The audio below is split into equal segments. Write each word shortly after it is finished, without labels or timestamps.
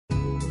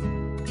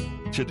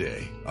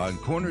Today on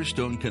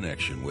Cornerstone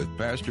Connection with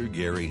Pastor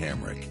Gary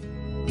Hamrick.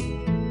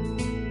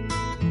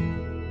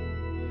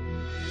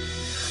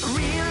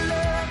 Real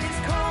love is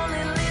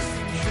calling,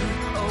 listen,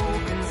 truth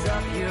opens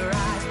up your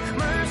eyes.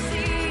 Mercy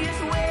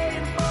is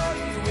waiting for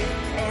you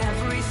with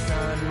every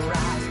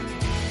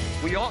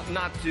sunrise. We ought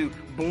not to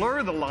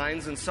blur the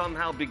lines and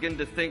somehow begin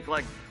to think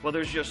like, well,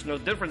 there's just no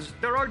difference.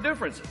 There are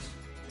differences,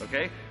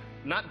 okay?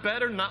 Not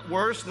better, not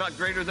worse, not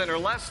greater than or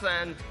less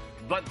than,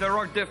 but there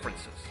are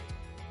differences.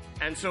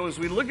 And so as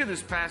we look at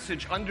this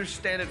passage,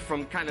 understand it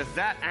from kind of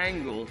that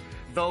angle,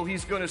 though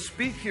he's going to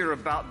speak here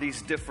about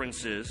these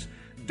differences,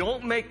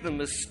 don't make the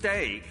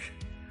mistake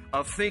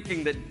of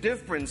thinking that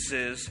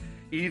differences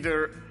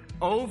either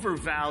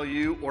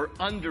overvalue or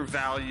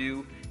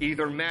undervalue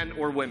either men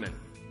or women.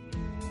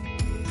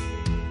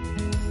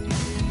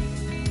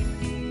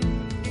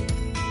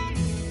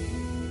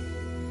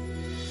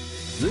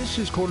 This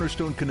is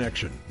Cornerstone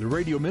Connection, the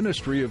radio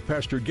ministry of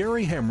Pastor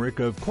Gary Hamrick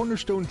of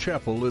Cornerstone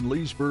Chapel in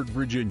Leesburg,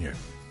 Virginia.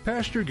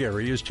 Pastor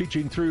Gary is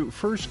teaching through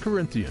 1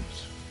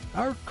 Corinthians.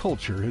 Our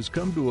culture has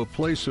come to a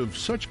place of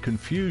such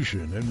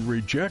confusion and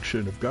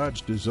rejection of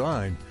God's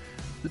design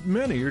that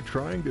many are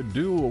trying to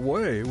do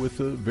away with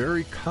the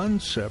very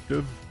concept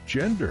of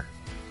gender.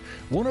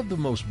 One of the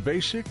most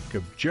basic,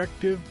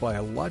 objective,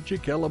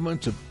 biologic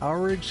elements of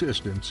our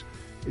existence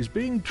is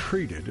being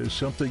treated as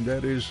something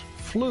that is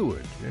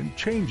fluid and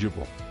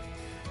changeable.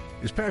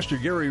 As Pastor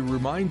Gary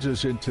reminds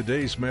us in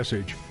today's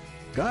message,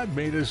 God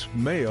made us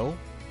male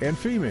and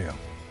female.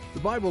 The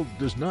Bible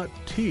does not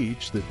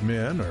teach that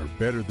men are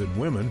better than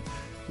women.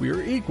 We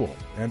are equal,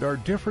 and our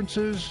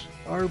differences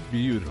are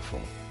beautiful.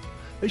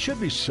 They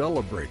should be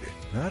celebrated,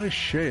 not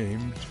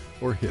ashamed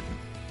or hidden.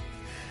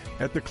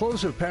 At the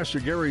close of Pastor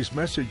Gary's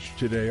message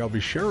today, I'll be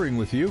sharing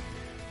with you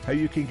how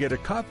you can get a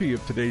copy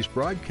of today's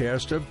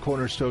broadcast of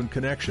Cornerstone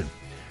Connection.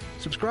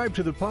 Subscribe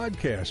to the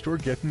podcast or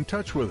get in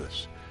touch with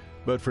us.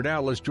 But for now,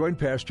 let's join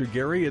Pastor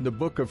Gary in the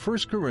book of 1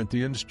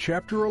 Corinthians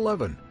chapter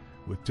 11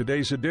 with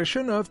today's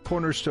edition of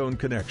Cornerstone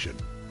Connection.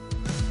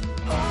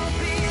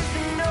 Hope is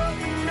an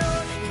open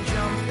ocean,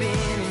 jump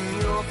in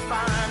and you'll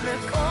find the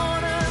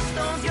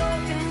cornerstones, your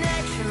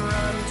connection,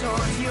 run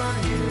towards your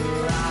new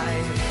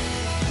life.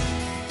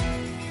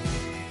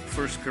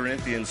 1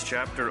 Corinthians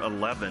chapter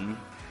 11.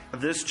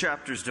 This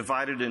chapter is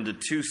divided into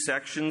two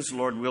sections.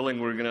 Lord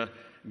willing, we're going to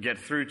get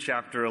through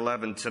chapter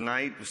 11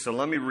 tonight. So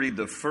let me read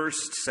the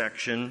first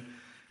section.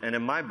 And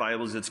in my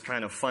Bibles, it's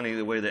kind of funny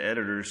the way the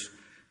editors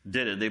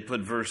did it. They put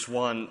verse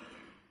 1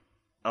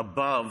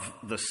 above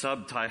the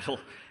subtitle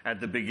at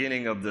the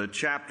beginning of the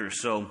chapter.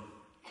 So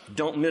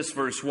don't miss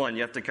verse 1.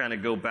 You have to kind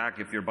of go back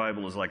if your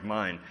Bible is like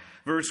mine.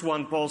 Verse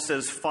 1, Paul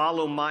says,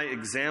 "Follow my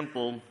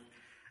example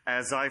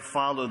as I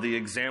follow the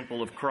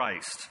example of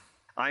Christ.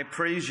 I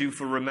praise you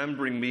for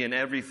remembering me in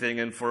everything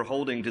and for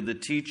holding to the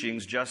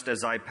teachings just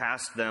as I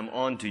passed them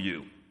on to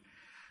you.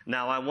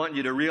 Now I want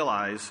you to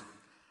realize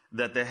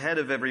that the head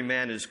of every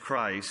man is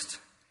Christ,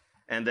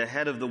 and the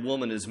head of the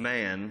woman is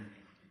man,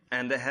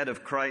 and the head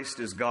of Christ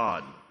is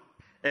God.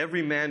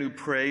 Every man who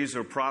prays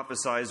or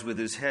prophesies with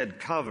his head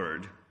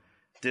covered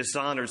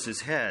dishonors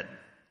his head,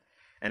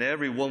 and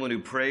every woman who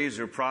prays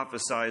or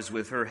prophesies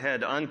with her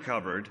head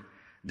uncovered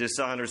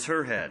dishonors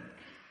her head.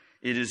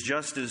 It is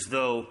just as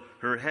though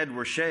her head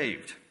were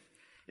shaved.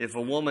 If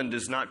a woman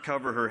does not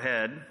cover her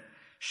head,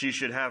 she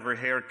should have her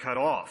hair cut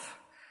off.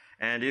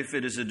 And if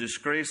it is a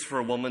disgrace for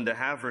a woman to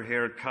have her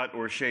hair cut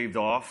or shaved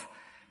off,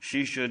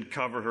 she should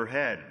cover her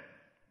head.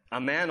 A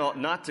man ought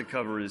not to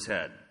cover his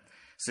head,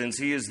 since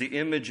he is the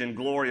image and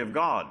glory of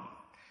God.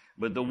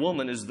 But the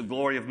woman is the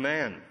glory of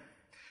man.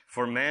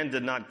 For man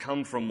did not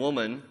come from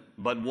woman,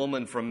 but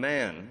woman from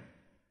man.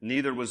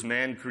 Neither was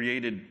man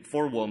created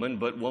for woman,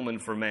 but woman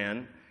for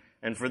man.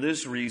 And for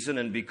this reason,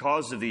 and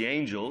because of the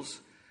angels,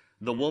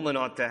 the woman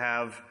ought to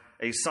have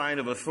a sign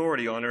of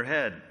authority on her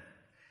head.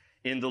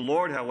 In the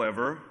Lord,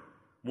 however,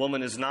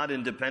 woman is not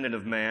independent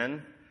of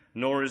man,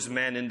 nor is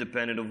man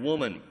independent of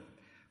woman.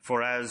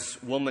 For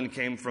as woman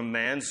came from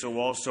man, so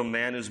also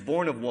man is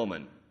born of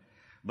woman.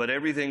 But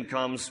everything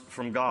comes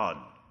from God.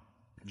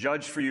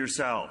 Judge for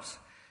yourselves.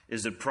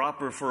 Is it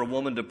proper for a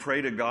woman to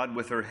pray to God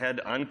with her head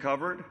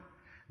uncovered?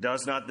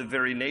 Does not the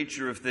very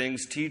nature of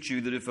things teach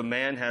you that if a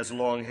man has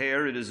long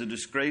hair, it is a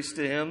disgrace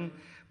to him,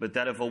 but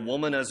that if a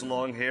woman has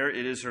long hair,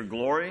 it is her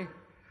glory?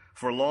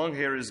 For long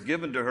hair is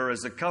given to her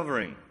as a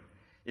covering.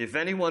 If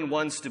anyone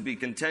wants to be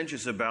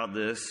contentious about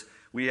this,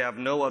 we have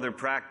no other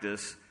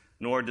practice,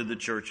 nor do the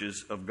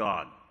churches of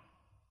God."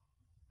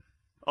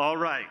 All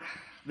right.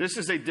 This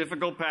is a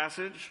difficult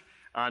passage,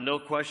 no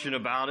question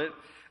about it.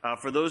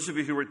 For those of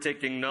you who are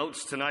taking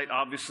notes tonight,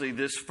 obviously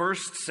this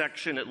first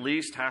section at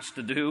least has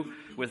to do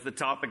with the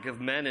topic of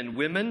men and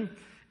women.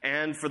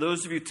 And for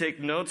those of you who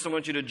take notes, I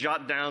want you to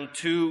jot down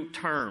two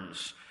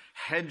terms: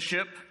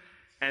 headship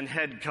and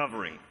head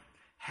covering.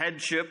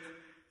 Headship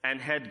and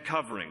head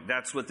covering.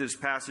 That's what this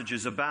passage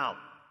is about.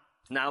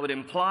 Now it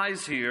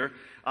implies here,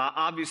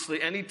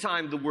 obviously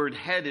anytime the word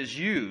head is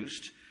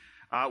used,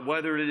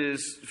 whether it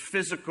is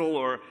physical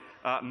or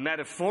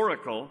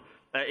metaphorical,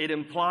 It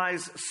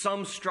implies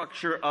some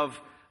structure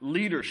of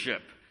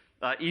leadership,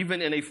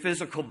 even in a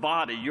physical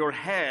body. Your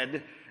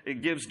head,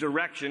 it gives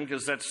direction,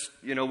 because that's,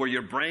 where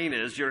your brain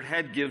is. Your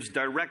head gives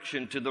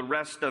direction to the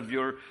rest of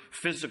your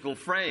physical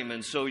frame.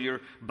 And so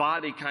your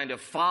body kind of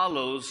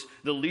follows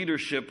the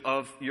leadership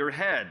of your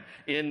head.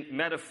 In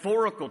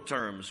metaphorical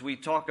terms, we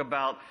talk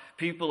about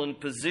people in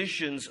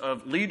positions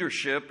of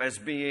leadership as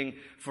being,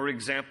 for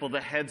example, the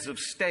heads of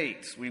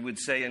states. We would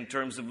say in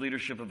terms of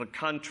leadership of a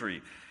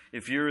country.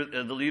 If you're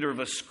the leader of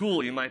a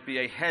school, you might be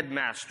a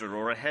headmaster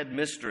or a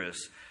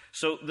headmistress.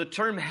 So the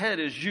term head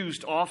is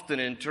used often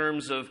in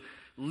terms of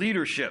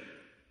leadership.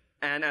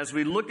 And as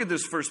we look at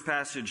this first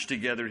passage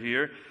together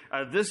here,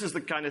 this is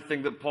the kind of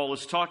thing that Paul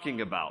is talking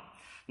about.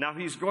 Now,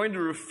 he's going to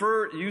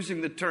refer,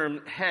 using the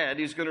term head,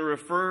 he's going to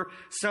refer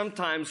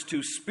sometimes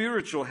to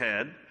spiritual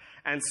head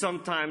and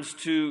sometimes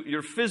to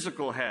your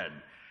physical head.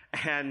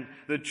 And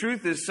the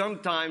truth is,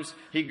 sometimes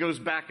he goes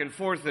back and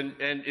forth, and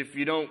if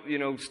you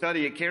don't,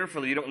 study it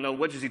carefully, you don't know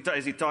what is he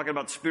talking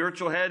about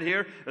spiritual head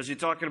here, or is he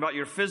talking about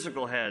your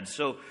physical head?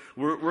 So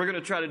we're going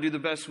to try to do the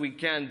best we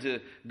can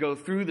to go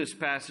through this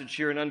passage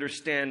here and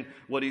understand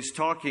what he's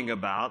talking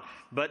about.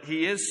 But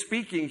he is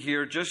speaking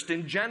here just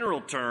in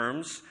general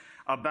terms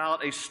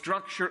about a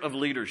structure of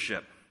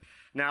leadership.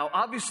 Now,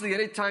 obviously,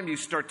 anytime you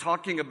start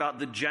talking about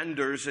the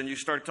genders and you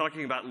start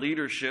talking about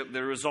leadership,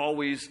 there is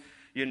always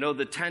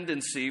the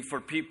tendency for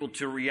people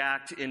to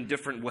react in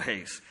different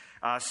ways.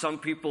 Some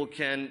people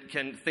can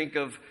think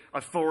of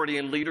authority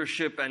and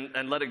leadership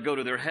and let it go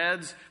to their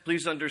heads.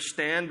 Please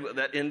understand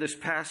that in this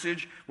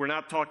passage, we're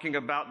not talking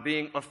about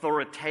being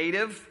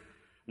authoritative,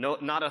 no,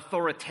 not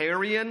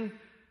authoritarian,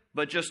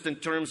 but just in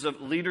terms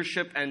of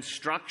leadership and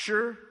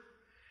structure.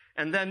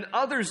 And then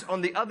others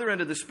on the other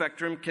end of the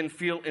spectrum can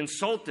feel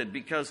insulted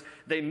because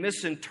they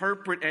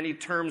misinterpret any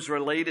terms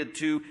related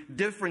to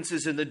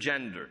differences in the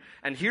gender.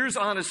 And here's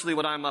honestly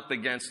what I'm up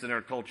against in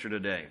our culture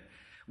today.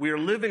 We are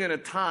living in a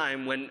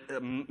time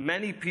when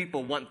many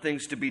people want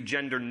things to be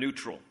gender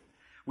neutral.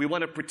 We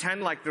want to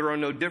pretend like there are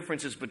no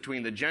differences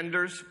between the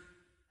genders,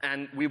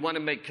 and we want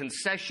to make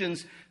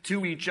concessions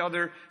to each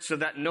other so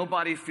that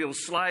nobody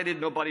feels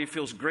slighted, nobody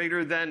feels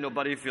greater than,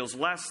 nobody feels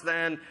less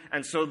than.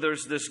 And so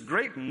there's this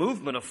great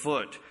movement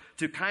afoot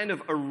to kind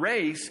of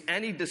erase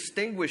any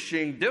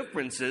distinguishing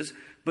differences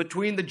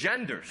between the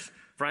genders.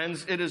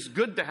 Friends, it is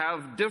good to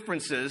have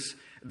differences.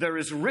 There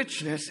is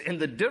richness in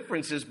the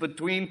differences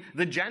between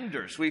the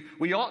genders.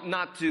 We ought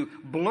not to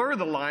blur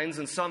the lines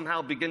and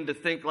somehow begin to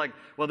think like,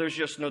 well, there's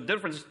just no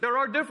differences. There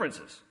are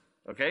differences,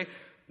 okay?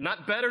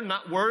 Not better,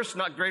 not worse,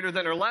 not greater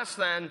than or less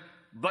than,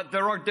 but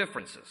there are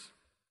differences.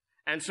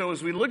 And so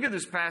as we look at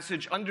this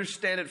passage,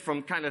 understand it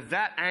from kind of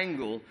that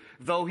angle,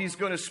 though he's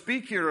going to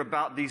speak here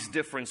about these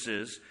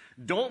differences,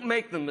 don't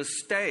make the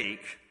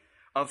mistake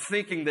of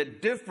thinking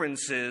that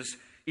differences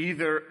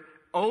either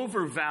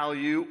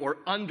overvalue or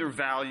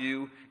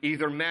undervalue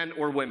either men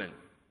or women.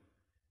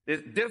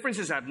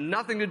 Differences have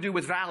nothing to do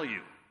with value,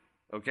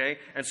 okay?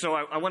 And so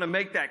I want to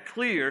make that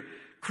clear.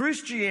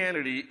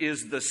 Christianity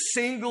is the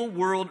single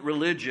world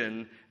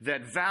religion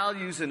that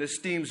values and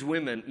esteems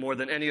women more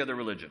than any other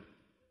religion.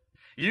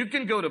 You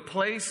can go to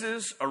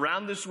places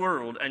around this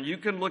world and you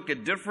can look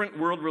at different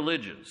world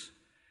religions,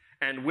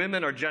 and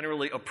women are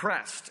generally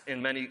oppressed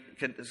in many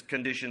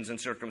conditions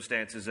and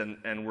circumstances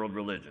and world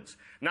religions.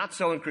 Not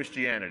so in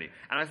Christianity.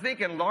 And I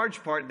think in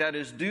large part that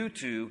is due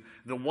to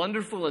the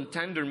wonderful and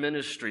tender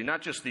ministry,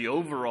 not just the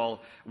overall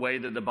way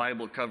that the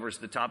Bible covers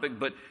the topic,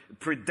 but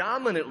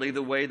predominantly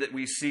the way that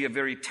we see a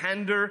very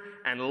tender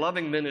and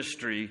loving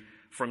ministry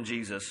from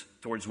Jesus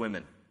towards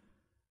women.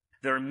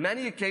 There are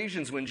many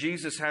occasions when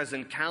Jesus has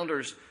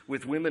encounters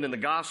with women in the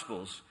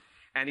Gospels,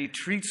 and he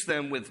treats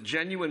them with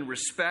genuine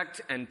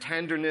respect and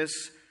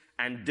tenderness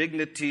and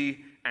dignity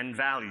and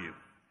value.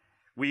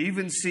 We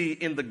even see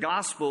in the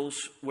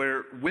Gospels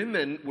where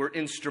women were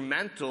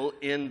instrumental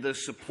in the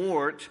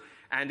support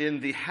and in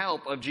the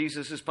help of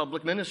Jesus'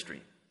 public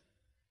ministry.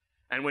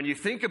 And when you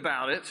think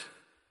about it,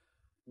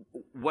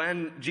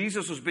 when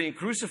Jesus was being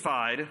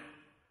crucified,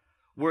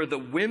 were the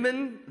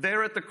women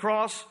there at the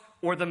cross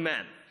or the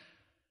men?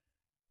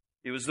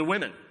 It was the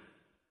women.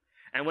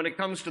 And when it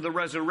comes to the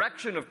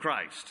resurrection of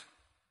Christ,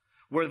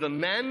 were the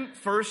men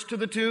first to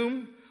the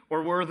tomb,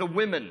 or were the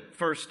women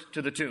first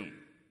to the tomb?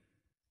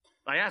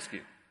 I ask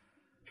you.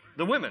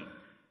 The women.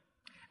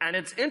 And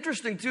it's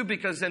interesting, too,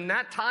 because in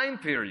that time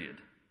period,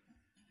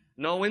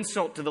 no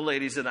insult to the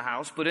ladies in the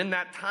house, but in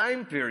that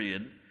time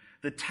period,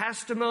 the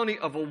testimony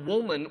of a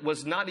woman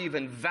was not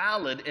even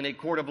valid in a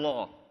court of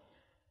law.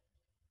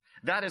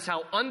 That is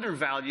how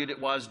undervalued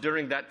it was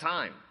during that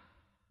time.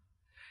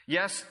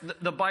 Yes,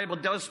 the Bible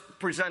does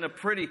present a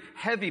pretty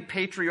heavy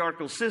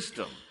patriarchal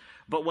system.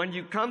 But when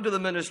you come to the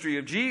ministry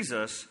of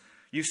Jesus,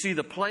 you see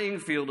the playing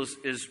field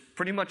is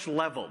pretty much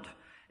leveled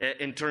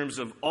in terms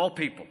of all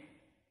people.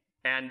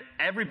 And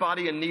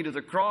everybody in need of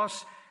the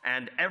cross,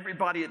 and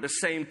everybody at the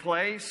same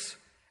place,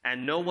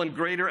 and no one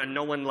greater and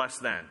no one less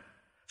than.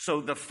 So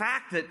the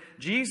fact that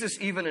Jesus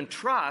even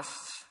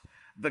entrusts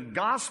the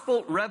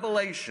gospel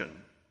revelation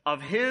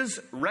of his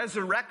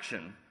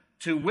resurrection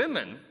to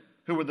women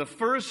who were the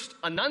first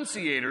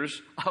annunciators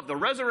of the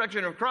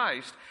resurrection of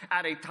Christ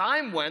at a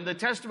time when the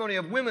testimony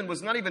of women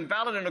was not even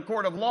valid in a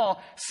court of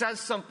law, says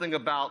something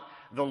about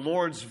the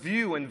Lord's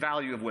view and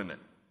value of women.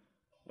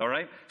 All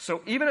right?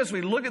 So even as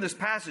we look at this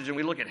passage and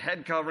we look at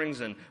head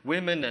coverings and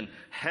women and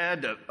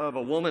head of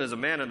a woman as a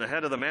man and the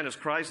head of the man as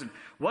Christ, and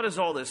what does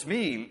all this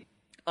mean?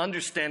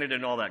 Understand it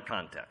in all that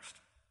context.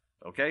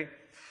 Okay?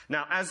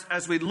 Now,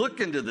 as we look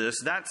into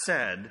this, that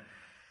said,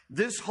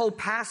 this whole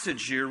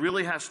passage here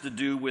really has to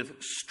do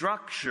with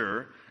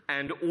structure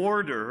and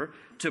order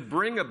to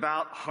bring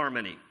about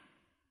harmony.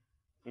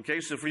 Okay,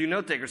 so for you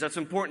note takers, that's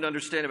important to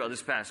understand about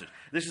this passage.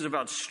 This is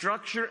about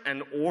structure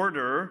and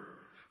order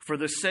for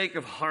the sake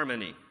of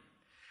harmony.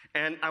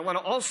 And I want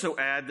to also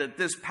add that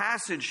this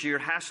passage here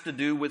has to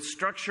do with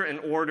structure and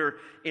order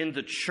in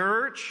the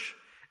church,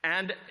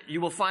 and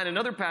you will find in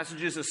other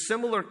passages a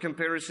similar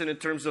comparison in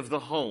terms of the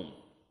home,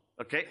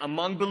 okay,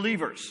 among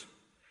believers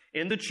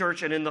in the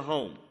church and in the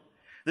home.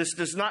 This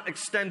does not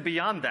extend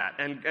beyond that,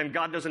 and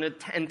God doesn't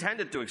intend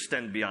it to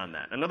extend beyond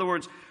that. In other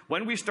words,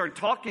 when we start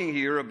talking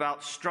here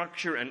about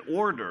structure and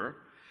order,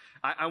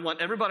 I want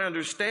everybody to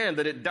understand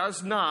that it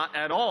does not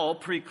at all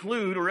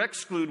preclude or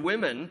exclude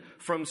women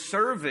from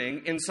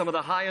serving in some of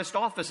the highest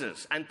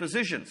offices and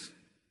positions.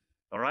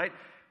 All right?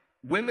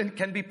 Women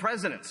can be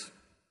presidents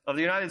of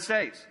the United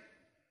States.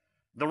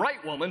 The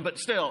right woman, but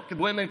still,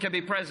 women can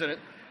be president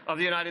of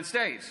the United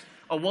States.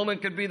 A woman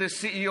could be the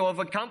CEO of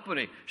a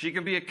company. She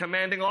can be a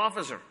commanding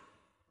officer.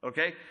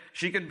 Okay?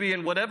 She could be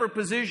in whatever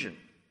position.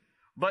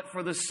 But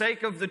for the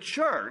sake of the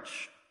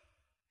church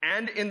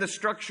and in the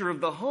structure of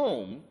the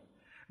home,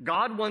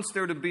 God wants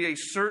there to be a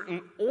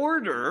certain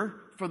order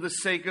for the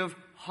sake of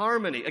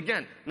harmony.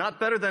 Again, not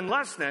better than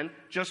less than,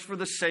 just for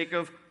the sake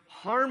of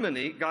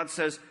harmony. God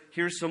says,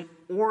 here's some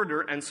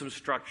order and some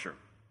structure.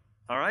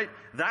 All right?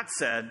 That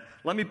said,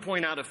 let me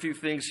point out a few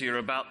things here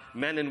about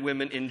men and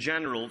women in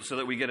general so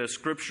that we get a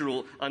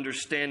scriptural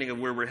understanding of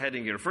where we're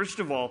heading here. First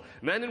of all,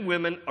 men and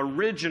women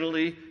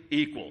originally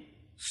equal.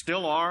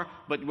 Still are,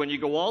 but when you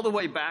go all the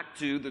way back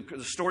to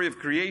the story of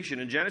creation,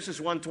 in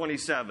Genesis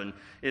 1:27,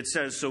 it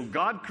says, "So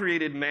God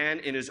created man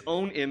in his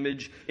own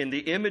image. In the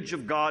image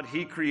of God,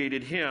 he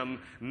created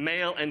him.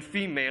 Male and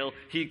female,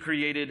 he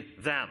created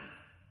them."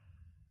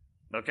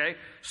 Okay?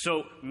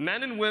 So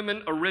men and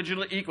women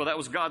originally equal. That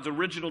was God's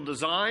original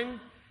design.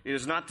 It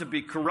is not to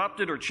be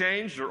corrupted or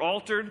changed or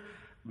altered.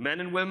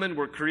 Men and women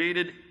were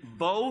created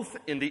both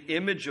in the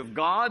image of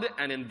God,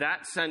 and in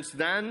that sense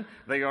then,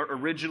 they are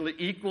originally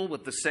equal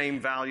with the same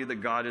value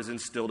that God has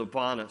instilled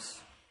upon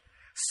us.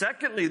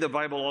 Secondly, the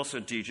Bible also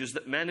teaches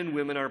that men and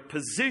women are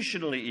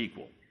positionally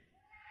equal.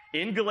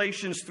 In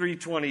Galatians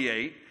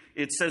 3:28,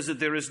 it says that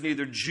there is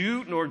neither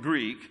Jew nor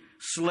Greek,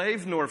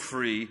 slave nor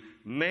free,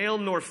 male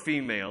nor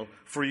female,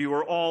 for you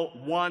are all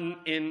one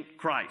in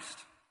Christ.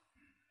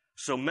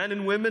 So men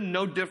and women,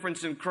 no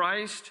difference in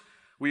Christ.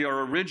 We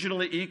are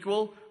originally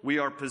equal. We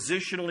are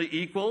positionally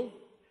equal.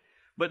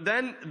 But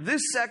then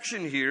this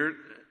section here,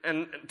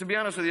 and to be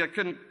honest with you, I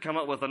couldn't come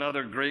up with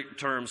another great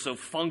term, so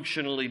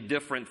functionally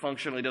different.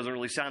 Functionally doesn't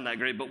really sound that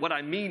great. But what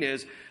I mean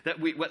is that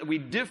we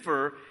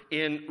differ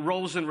in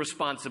roles and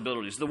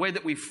responsibilities. The way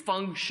that we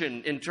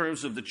function in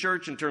terms of the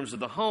church, in terms of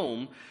the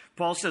home,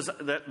 Paul says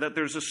that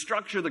there's a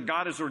structure that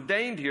God has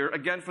ordained here,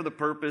 again, for the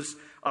purpose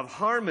of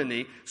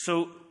harmony.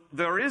 So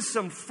there is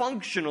some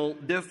functional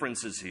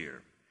differences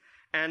here.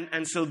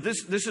 And so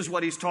this is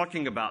what he's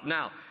talking about.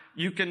 Now,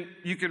 you can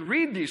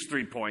read these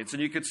 3 points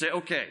and you could say,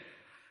 okay,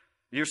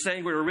 you're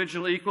saying we're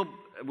originally equal,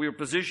 we're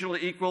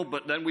positionally equal,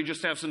 but then we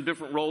just have some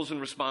different roles and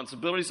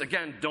responsibilities.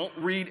 Again, don't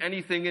read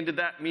anything into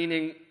that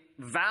meaning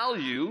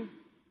value,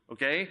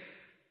 okay,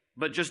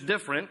 but just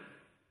different.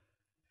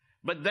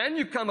 But then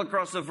you come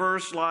across a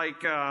verse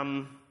like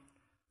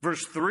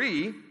verse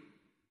 3,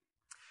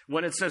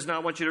 when it says, "Now I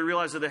want you to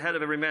realize that the head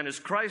of every man is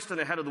Christ and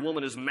the head of the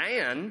woman is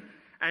man."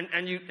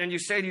 And you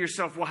say to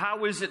yourself, well,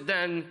 how is it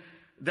then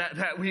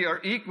that we are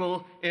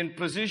equal in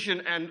position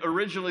and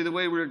originally the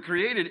way we were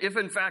created, if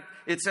in fact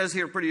it says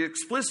here pretty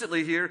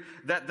explicitly here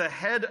that the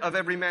head of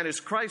every man is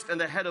Christ and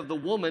the head of the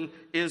woman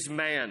is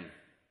man?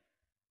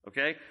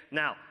 Okay?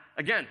 Now,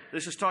 again,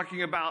 this is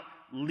talking about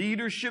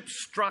leadership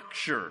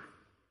structure.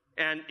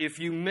 And if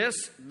you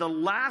miss the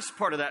last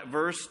part of that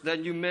verse,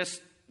 then you miss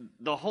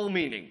the whole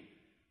meaning.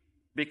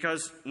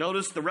 Because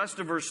notice the rest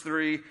of verse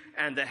 3,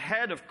 and the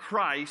head of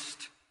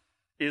Christ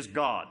is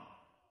God.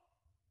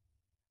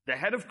 The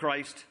head of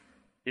Christ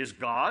is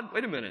God.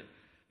 Wait a minute.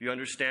 You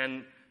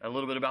understand a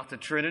little bit about the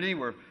Trinity,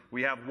 where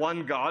we have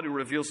one God who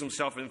reveals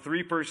himself in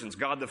 3 persons,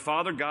 God the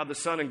Father, God the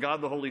Son, and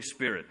God the Holy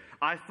Spirit.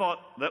 I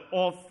thought that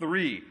all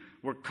 3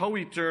 were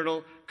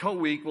co-eternal,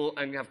 co-equal,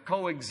 and have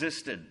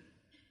coexisted.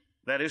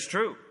 That is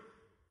true.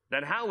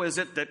 Then how is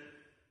it that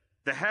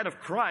the head of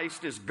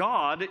Christ is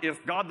God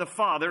if God the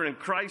Father and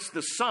Christ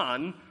the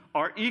Son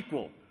are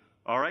equal?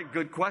 All right,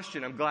 good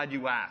question. I'm glad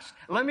you asked.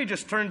 Let me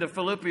just turn to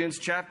Philippians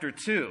chapter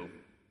 2.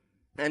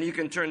 And you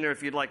can turn there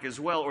if you'd like as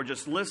well, or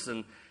just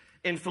listen.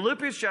 In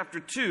Philippians chapter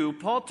 2,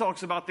 Paul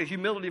talks about the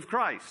humility of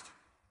Christ.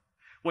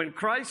 When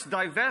Christ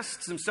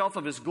divests himself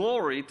of his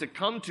glory to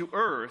come to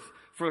earth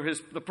for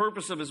the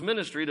purpose of his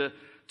ministry,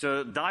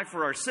 to die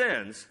for our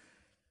sins,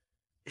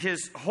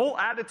 his whole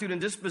attitude and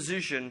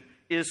disposition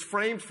is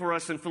framed for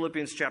us in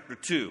Philippians chapter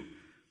 2.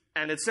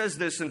 And it says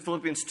this in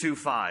Philippians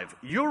 2:5.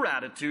 Your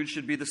attitude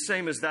should be the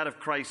same as that of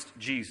Christ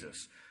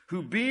Jesus,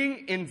 who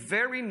being in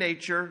very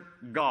nature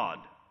God,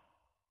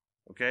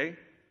 okay,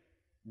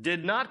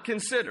 did not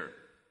consider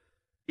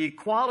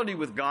equality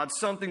with God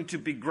something to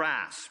be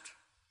grasped.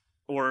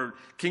 Or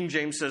King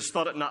James says,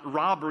 thought it not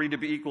robbery to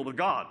be equal to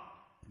God,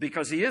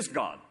 because he is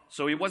God.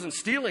 So he wasn't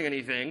stealing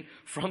anything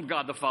from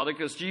God the Father,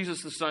 because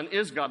Jesus the Son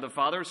is God the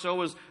Father,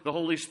 so is the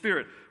Holy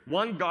Spirit.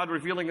 One God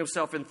revealing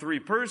himself in three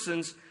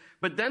persons.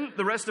 But then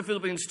the rest of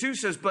Philippians 2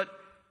 says, but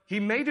he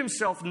made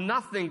himself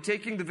nothing,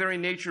 taking the very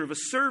nature of a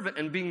servant,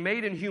 and being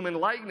made in human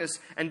likeness,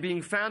 and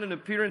being found in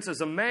appearance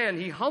as a man,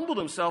 he humbled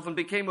himself and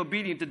became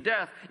obedient to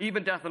death,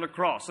 even death on a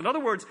cross. In other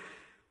words,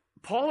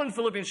 Paul in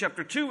Philippians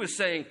chapter 2 is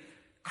saying,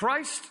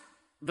 Christ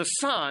the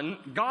Son,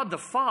 God the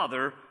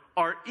Father,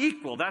 are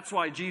equal. That's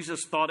why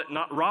Jesus thought it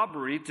not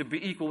robbery to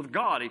be equal with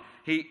God.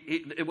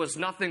 It was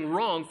nothing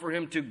wrong for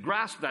him to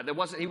grasp that.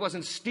 He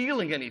wasn't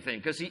stealing anything,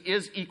 because he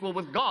is equal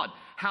with God.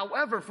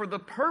 However, for the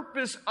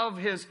purpose of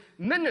his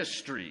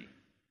ministry,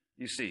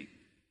 you see,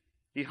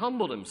 he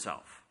humbled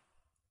himself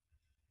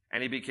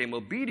and he became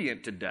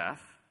obedient to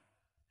death.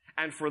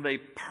 And for the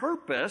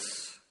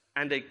purpose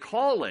and a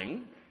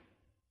calling,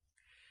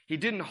 he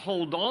didn't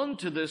hold on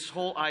to this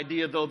whole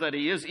idea, though, that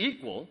he is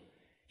equal.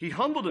 He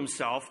humbled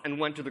himself and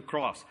went to the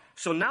cross.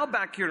 So now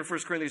back here in 1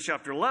 Corinthians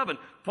chapter 11,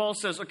 Paul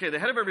says, okay, the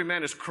head of every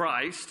man is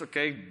Christ.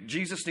 Okay,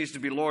 Jesus needs to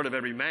be Lord of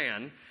every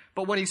man.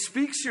 But when he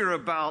speaks here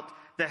about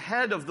the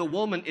head of the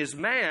woman is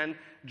man,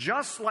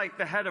 just like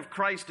the head of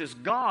Christ is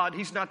God,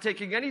 he's not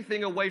taking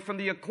anything away from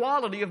the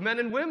equality of men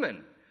and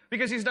women,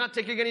 because he's not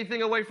taking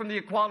anything away from the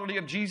equality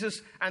of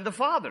Jesus and the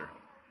Father.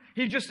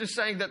 He just is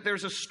saying that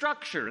there's a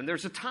structure, and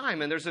there's a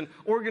time, and there's an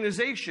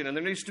organization, and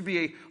there needs to be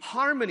a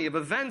harmony of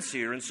events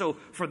here. And so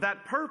for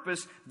that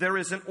purpose, there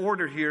is an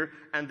order here,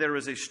 and there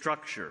is a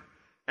structure.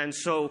 And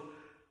so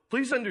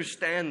please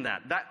understand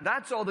that.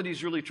 That's all that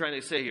he's really trying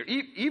to say here.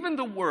 Even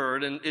the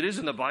word, and it is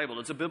in the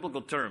Bible, it's a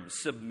biblical term,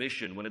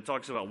 submission, when it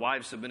talks about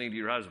wives submitting to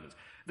your husbands.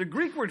 The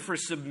Greek word for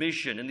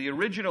submission in the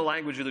original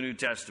language of the New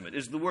Testament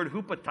is the word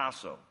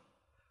hupotasso.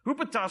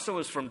 Hupotasso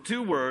is from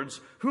two words,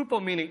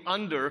 hupo meaning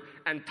under,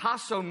 and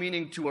tasso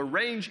meaning to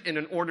arrange in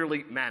an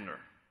orderly manner.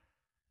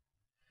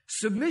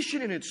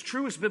 Submission in its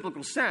truest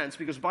biblical sense,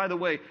 because by the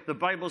way, the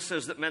Bible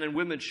says that men and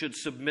women should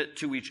submit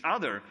to each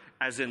other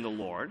as in the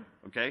Lord,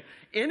 okay?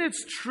 In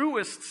its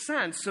truest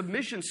sense,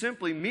 submission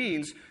simply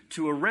means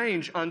to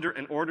arrange under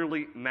an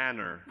orderly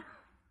manner,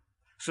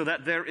 so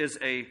that there is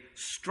a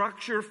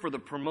structure for the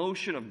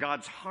promotion of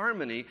God's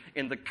harmony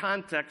in the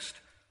context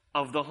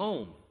of the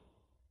home.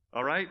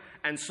 All right?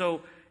 And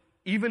so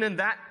even in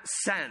that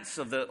sense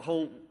of the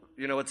whole,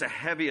 it's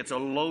a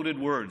loaded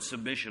word,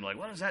 submission. Like,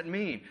 what does that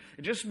mean?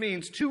 It just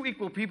means two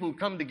equal people who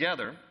come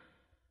together,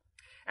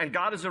 and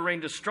God has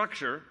arranged a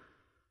structure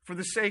for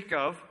the sake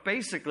of,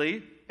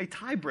 basically, a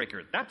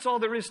tiebreaker. That's all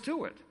there is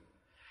to it.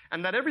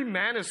 And that every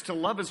man is to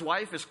love his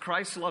wife as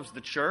Christ loves the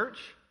church.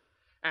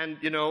 And,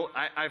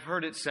 I've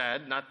heard it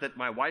said, not that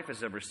my wife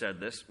has ever said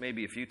this,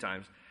 maybe a few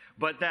times,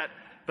 but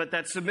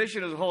that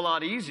submission is a whole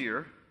lot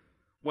easier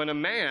when a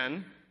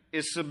man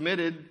is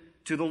submitted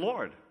to the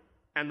Lord.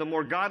 And the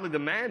more godly the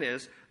man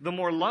is, the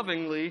more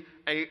lovingly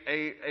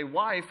a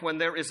wife, when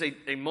there is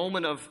a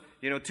moment of,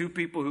 two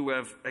people who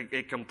have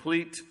a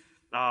complete,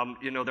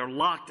 they're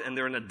locked and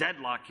they're in a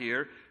deadlock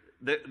here,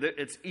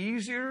 it's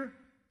easier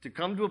to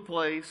come to a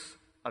place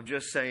of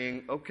just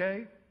saying,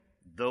 okay,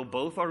 though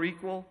both are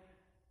equal,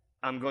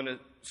 I'm going to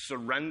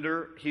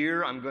surrender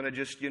here. I'm going to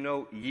just,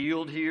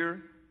 yield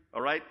here,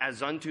 all right,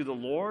 as unto the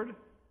Lord.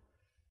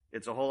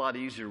 It's a whole lot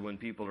easier when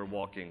people are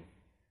walking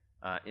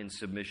in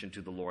submission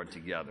to the Lord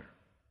together.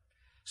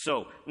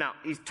 So, now,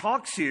 he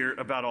talks here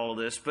about all of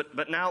this,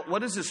 but now,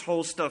 what is this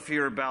whole stuff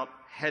here about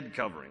head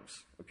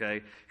coverings,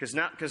 okay?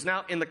 Because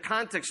now, in the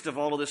context of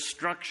all of this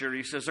structure,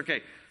 he says,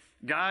 okay,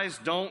 guys,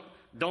 don't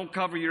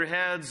cover your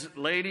heads.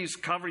 Ladies,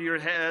 cover your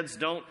heads.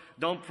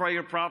 Don't pray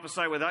or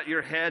prophesy without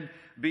your head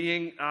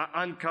being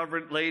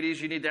uncovered.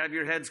 Ladies, you need to have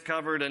your heads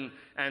covered, and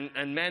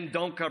men,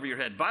 don't cover your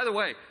head. By the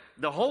way,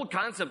 the whole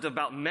concept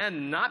about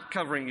men not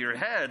covering your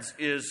heads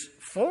is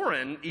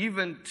foreign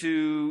even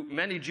to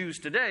many Jews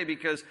today,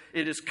 because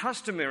it is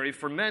customary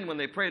for men when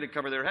they pray to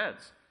cover their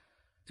heads,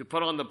 to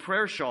put on the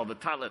prayer shawl, the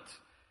talit.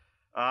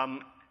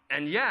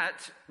 And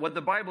yet, what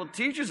the Bible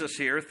teaches us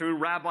here through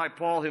Rabbi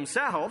Paul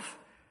himself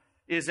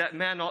is that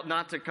men ought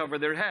not to cover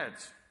their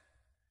heads.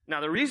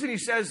 Now, the reason he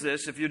says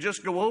this, if you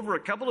just go over a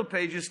couple of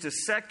pages to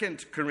 2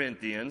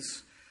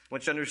 Corinthians, I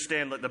want you to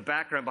understand the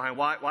background behind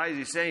why is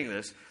he saying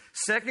this.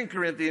 2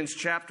 Corinthians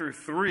chapter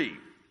 3,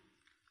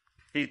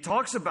 he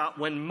talks about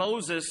when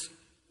Moses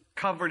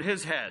covered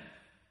his head,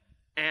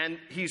 and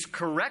he's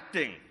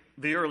correcting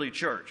the early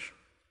church,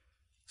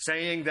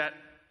 saying that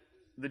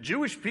the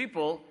Jewish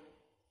people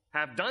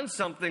have done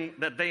something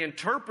that they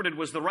interpreted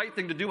was the right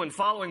thing to do in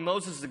following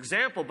Moses'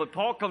 example, but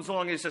Paul comes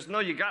along and he says, no,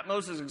 you got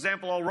Moses'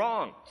 example all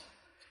wrong.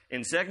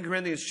 In 2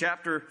 Corinthians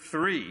chapter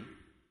 3,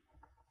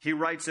 he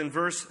writes in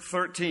verse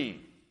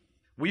 13,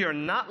 we are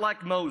not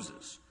like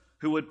Moses,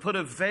 who would put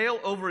a veil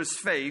over his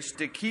face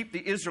to keep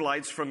the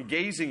Israelites from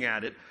gazing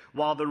at it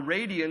while the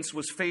radiance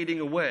was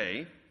fading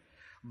away,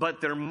 but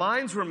their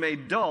minds were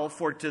made dull,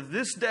 for to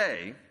this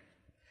day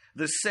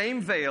the same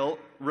veil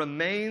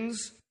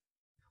remains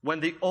when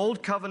the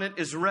old covenant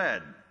is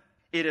read.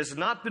 It has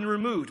not been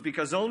removed,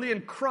 because only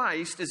in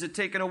Christ is it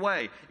taken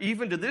away.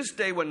 Even to this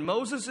day, when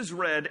Moses is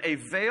read, a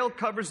veil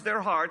covers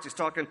their hearts. He's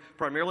talking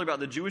primarily about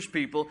the Jewish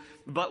people.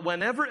 But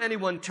whenever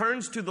anyone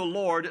turns to the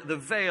Lord, the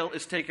veil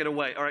is taken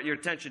away. All right, your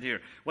attention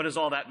here. What does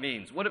all that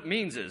mean? What it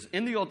means is,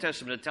 in the Old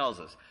Testament, it tells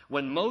us,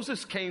 when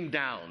Moses came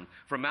down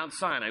from Mount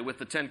Sinai with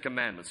the 10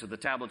 Commandments, or the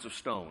tablets of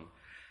stone,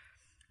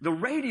 the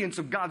radiance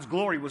of God's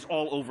glory was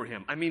all over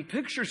him. I mean,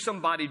 picture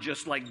somebody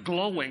just like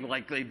glowing,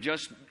 like they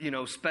just,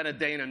 spent a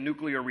day in a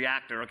nuclear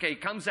reactor. Okay, he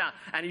comes out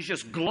and he's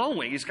just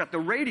glowing. He's got the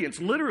radiance,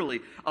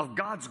 literally, of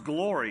God's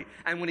glory.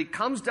 And when he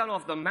comes down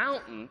off the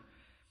mountain,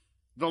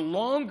 the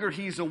longer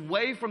he's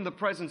away from the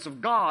presence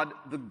of God,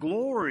 the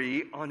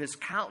glory on his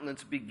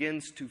countenance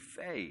begins to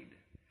fade.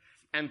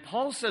 And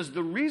Paul says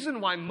the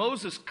reason why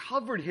Moses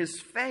covered his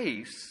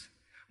face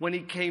when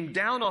he came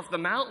down off the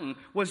mountain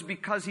was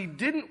because he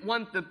didn't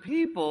want the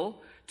people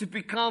to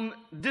become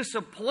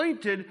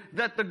disappointed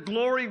that the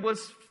glory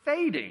was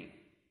fading.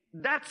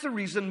 That's the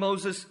reason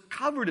Moses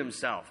covered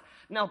himself.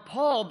 Now,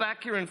 Paul,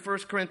 back here in 1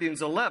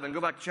 Corinthians 11, go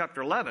back to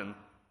chapter 11,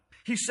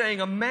 he's saying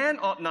a man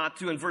ought not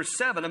to, in verse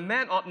 7, a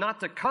man ought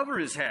not to cover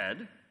his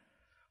head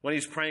when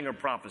he's praying or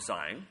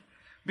prophesying,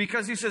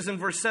 because he says in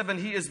verse 7,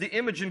 he is the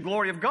image and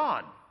glory of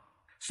God.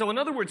 So in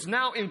other words,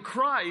 now in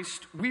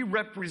Christ, we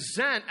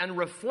represent and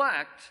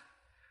reflect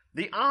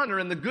the honor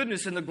and the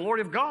goodness and the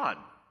glory of God.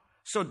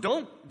 So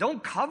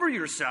don't cover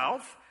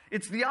yourself.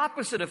 It's the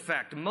opposite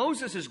effect.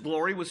 Moses'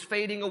 glory was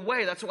fading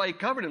away. That's why he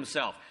covered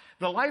himself.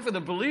 The life of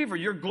the believer,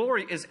 your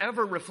glory is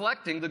ever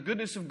reflecting the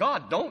goodness of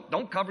God.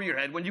 Don't cover your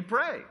head when you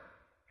pray.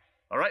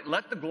 All right?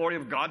 Let the glory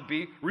of God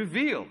be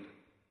revealed.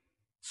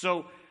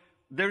 So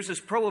there's this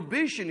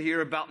prohibition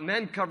here about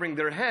men covering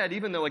their head,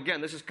 even though, again,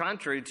 this is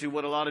contrary to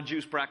what a lot of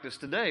Jews practice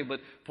today.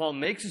 But Paul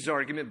makes his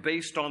argument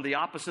based on the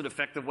opposite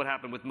effect of what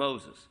happened with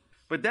Moses.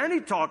 But then he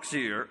talks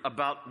here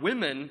about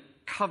women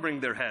covering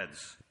their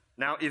heads.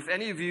 Now, if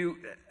any of you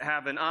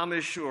have an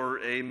Amish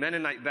or a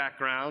Mennonite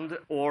background,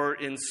 or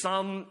in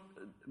some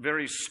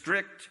very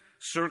strict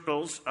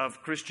circles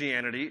of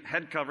Christianity,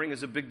 head covering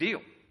is a big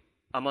deal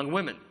among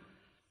women.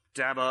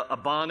 To have a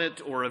bonnet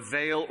or a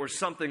veil or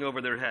something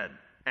over their head.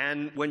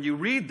 And when you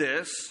read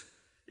this,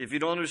 if you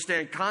don't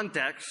understand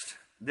context,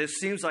 this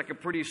seems like a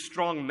pretty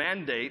strong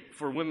mandate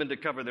for women to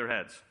cover their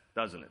heads,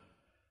 doesn't it?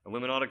 And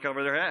women ought to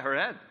cover her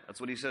head.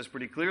 That's what he says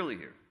pretty clearly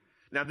here.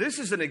 Now, this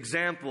is an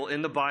example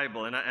in the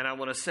Bible, and I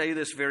want to say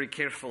this very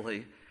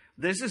carefully.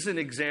 This is an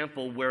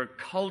example where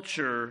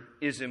culture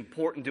is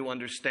important to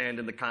understand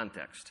in the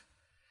context,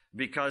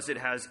 because it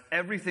has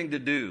everything to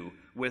do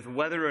with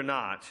whether or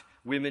not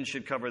women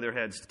should cover their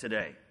heads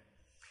today.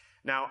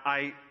 Now,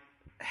 I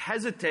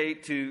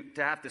hesitate to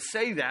have to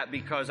say that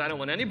because I don't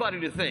want anybody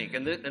to think,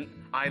 and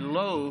I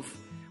loathe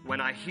when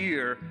I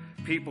hear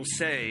people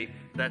say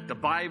that the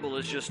Bible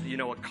is just,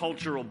 a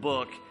cultural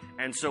book,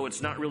 and so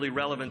it's not really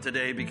relevant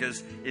today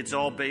because it's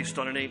all based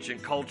on an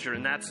ancient culture,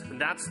 and that's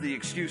the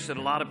excuse that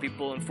a lot of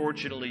people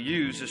unfortunately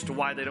use as to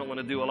why they don't want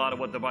to do a lot of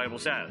what the Bible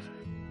says.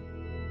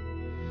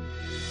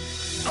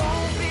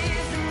 Jump in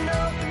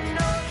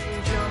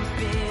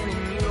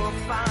and you'll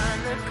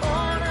find the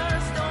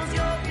cornerstone's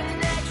your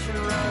connection.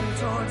 Run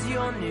towards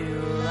your new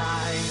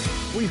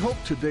life. We hope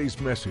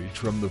today's message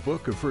from the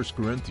book of 1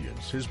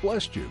 Corinthians has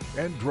blessed you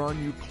and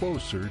drawn you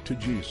closer to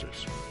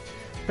Jesus.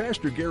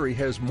 Pastor Gary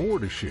has more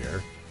to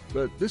share,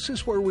 but this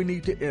is where we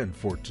need to end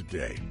for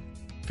today.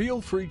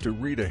 Feel free to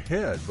read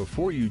ahead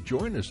before you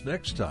join us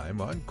next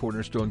time on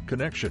Cornerstone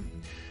Connection.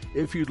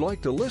 If you'd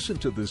like to listen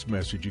to this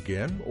message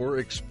again or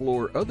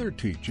explore other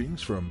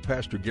teachings from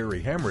Pastor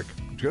Gary Hamrick,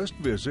 just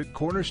visit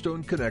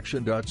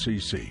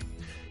cornerstoneconnection.cc.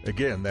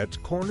 Again, that's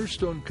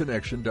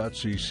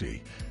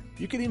cornerstoneconnection.cc.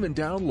 You can even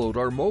download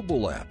our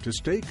mobile app to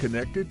stay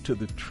connected to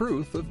the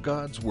truth of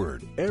God's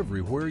Word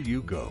everywhere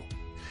you go.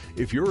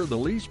 If you're in the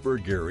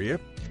Leesburg area,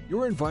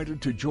 you're invited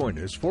to join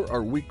us for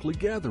our weekly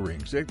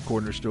gatherings at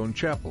Cornerstone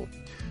Chapel.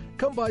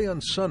 Come by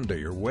on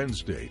Sunday or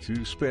Wednesday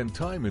to spend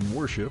time in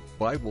worship,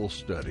 Bible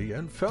study,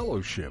 and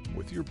fellowship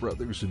with your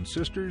brothers and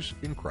sisters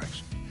in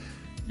Christ.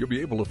 You'll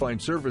be able to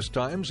find service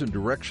times and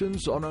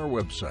directions on our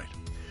website.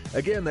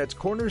 Again, that's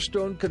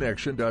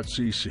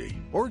cornerstoneconnection.cc,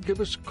 or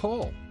give us a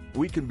call.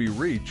 We can be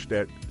reached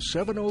at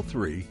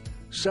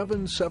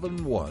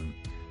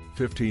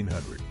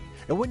 703-771-1500.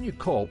 And when you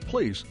call,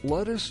 please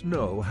let us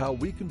know how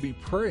we can be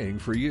praying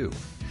for you.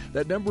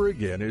 That number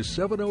again is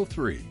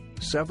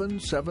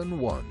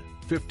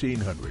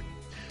 703-771-1500.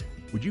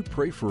 Would you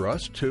pray for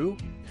us too?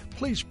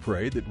 please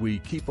pray that we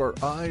keep our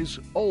eyes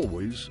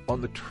always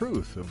on the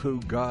truth of who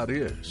God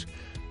is,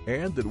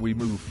 and that we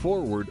move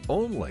forward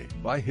only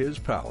by His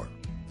power.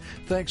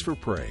 Thanks for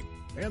praying,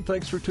 and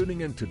thanks for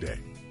tuning in today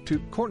to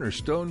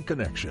Cornerstone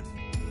Connection.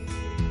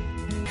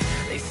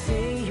 They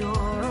say you're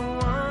a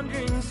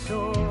wandering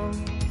soul,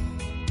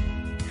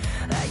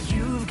 that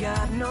you've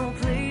got no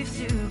place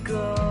to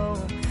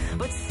go,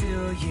 but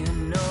still you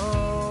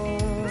know